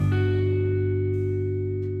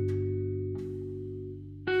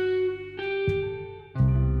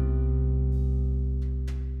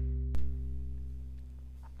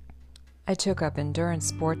I took up endurance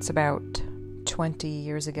sports about 20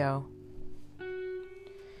 years ago.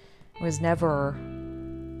 It was never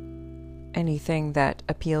anything that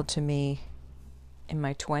appealed to me in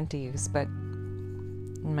my 20s, but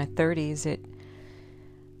in my 30s it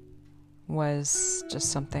was just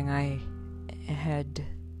something I had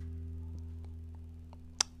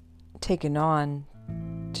taken on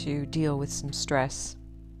to deal with some stress.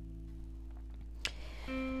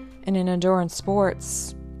 And in endurance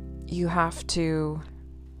sports, you have to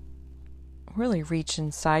really reach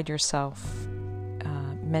inside yourself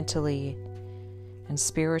mentally and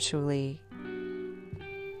spiritually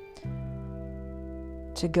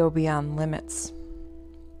to go beyond limits.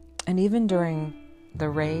 And even during the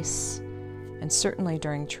race, and certainly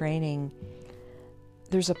during training,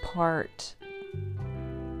 there's a part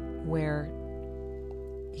where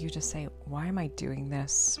you just say, why am I doing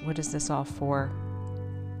this? What is this all for?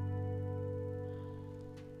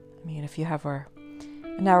 I mean, if you have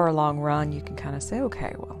an hour-long run, you can kind of say,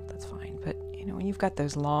 okay, well, that's fine. But, when you've got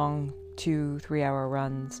those long 2-3 hour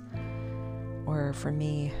runs, or for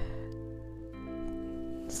me,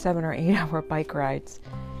 7 or 8 hour bike rides,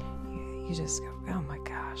 you just go, oh my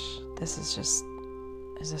gosh, is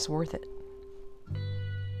this worth it?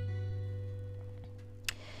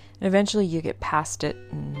 And eventually you get past it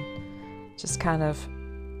and just kind of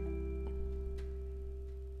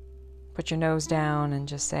put your nose down and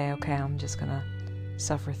just say, okay, I'm just going to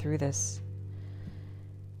suffer through this.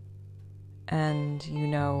 And you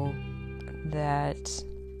know that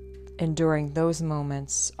enduring those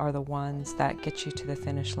moments are the ones that get you to the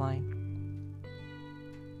finish line.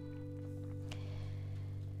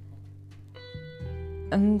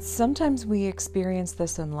 And sometimes we experience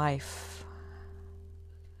this in life.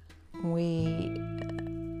 We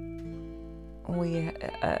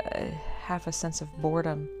have a sense of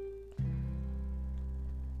boredom.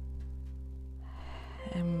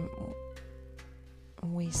 And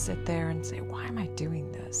we sit there and say, why am I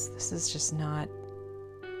doing this? This is just not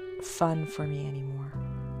fun for me anymore.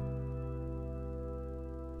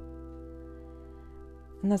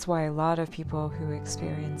 And that's why a lot of people who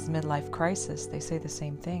experience midlife crisis, they say the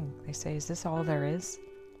same thing. They say, is this all there is?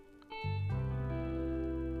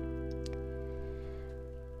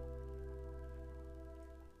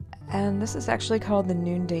 And this is actually called the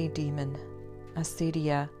noonday demon,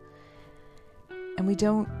 acedia. And we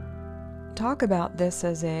don't talk about this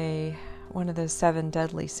as one of the 7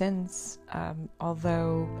 deadly sins,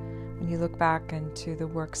 although when you look back into the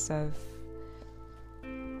works of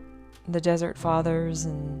the Desert Fathers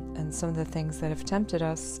and some of the things that have tempted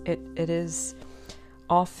us, it is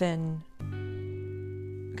often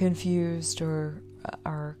confused or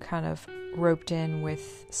are kind of roped in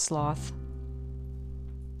with sloth.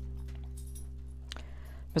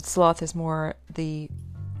 But sloth is more the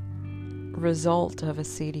result of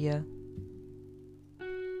acedia,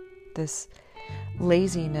 this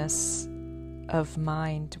laziness of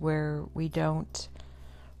mind where we don't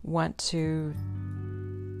want to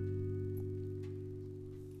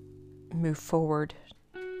move forward,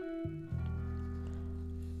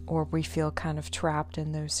 or we feel kind of trapped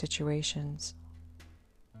in those situations.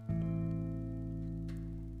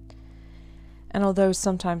 And although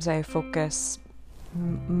sometimes I focus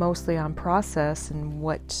mostly on process and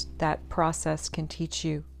what that process can teach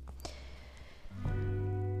you,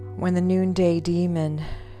 when the noonday demon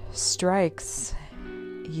strikes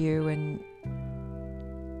you, and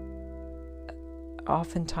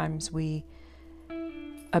oftentimes we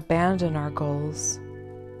abandon our goals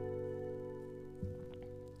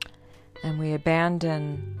and we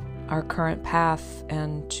abandon our current path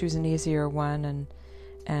and choose an easier one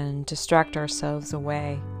and distract ourselves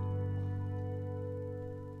away.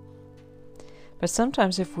 But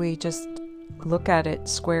sometimes if we just look at it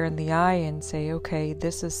square in the eye and say, okay,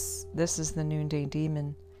 this is the noonday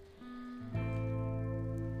demon,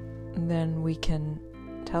 and then we can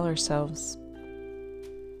tell ourselves,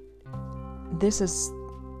 this is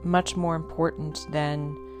much more important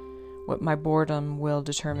than what my boredom will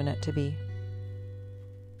determine it to be.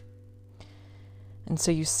 And so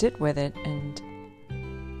you sit with it, and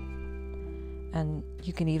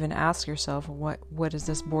you can even ask yourself, what is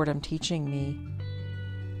this boredom teaching me?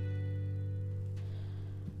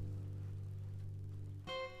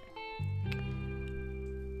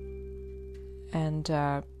 And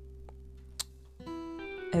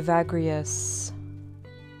Evagrius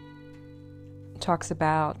talks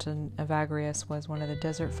about, and Evagrius was one of the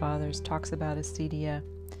Desert Fathers, talks about acedia.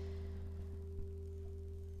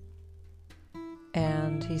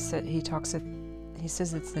 And he says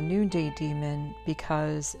it's the noonday demon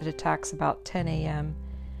because it attacks about 10 a.m.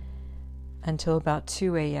 until about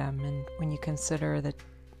 2 a.m. And when you consider that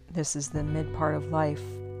this is the mid part of life,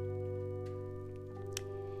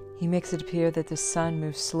 he makes it appear that the sun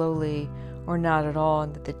moves slowly or not at all,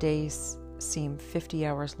 and that the days seem 50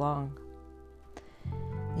 hours long.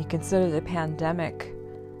 You consider the pandemic,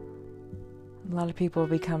 a lot of people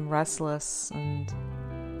become restless and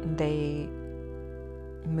they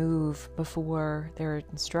move before they're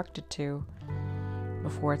instructed to,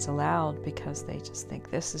 before it's allowed, because they just think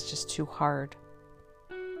this is just too hard.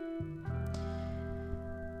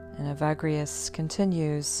 And Evagrius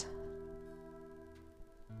continues,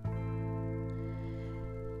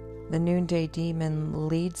 the noonday demon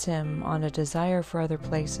leads him on a desire for other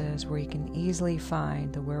places where he can easily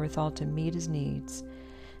find the wherewithal to meet his needs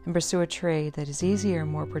and pursue a trade that is easier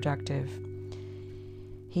and more productive.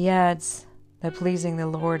 He adds that pleasing the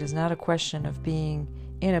Lord is not a question of being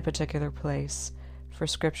in a particular place, for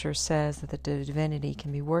Scripture says that the divinity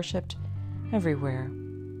can be worshipped everywhere.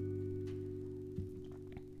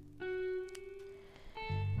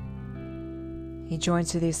 He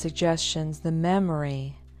joins to these suggestions the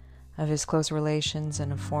memory of his close relations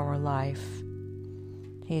in a former life.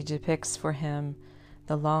 He depicts for him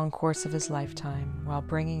the long course of his lifetime while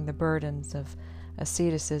bringing the burdens of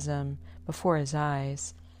asceticism before his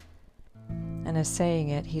eyes. And as saying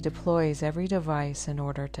it, he deploys every device in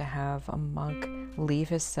order to have a monk leave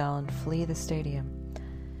his cell and flee the stadium.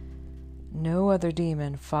 No other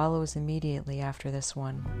demon follows immediately after this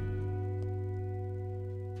one.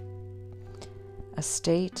 A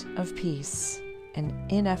state of peace and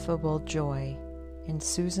ineffable joy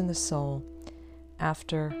ensues in the soul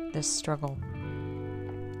after this struggle.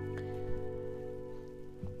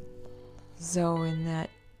 So in that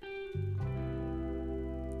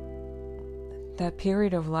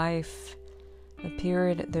period of life,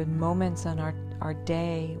 the moments on our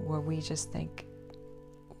day where we just think,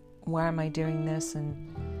 why am I doing this,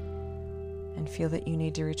 and feel that you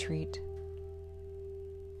need to retreat,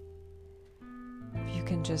 if you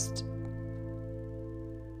can just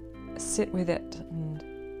sit with it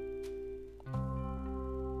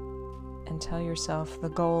and tell yourself the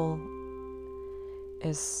goal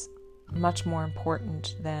is much more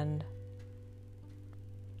important than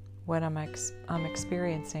what I'm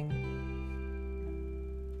experiencing,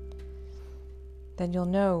 then you'll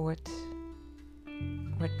know what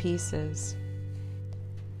peace is.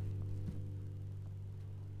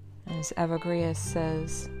 As Evagrius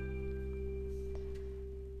says,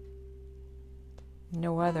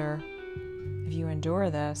 no other, if you endure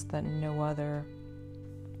this, then no other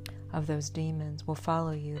of those demons will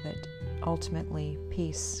follow you, that ultimately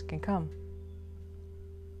peace can come.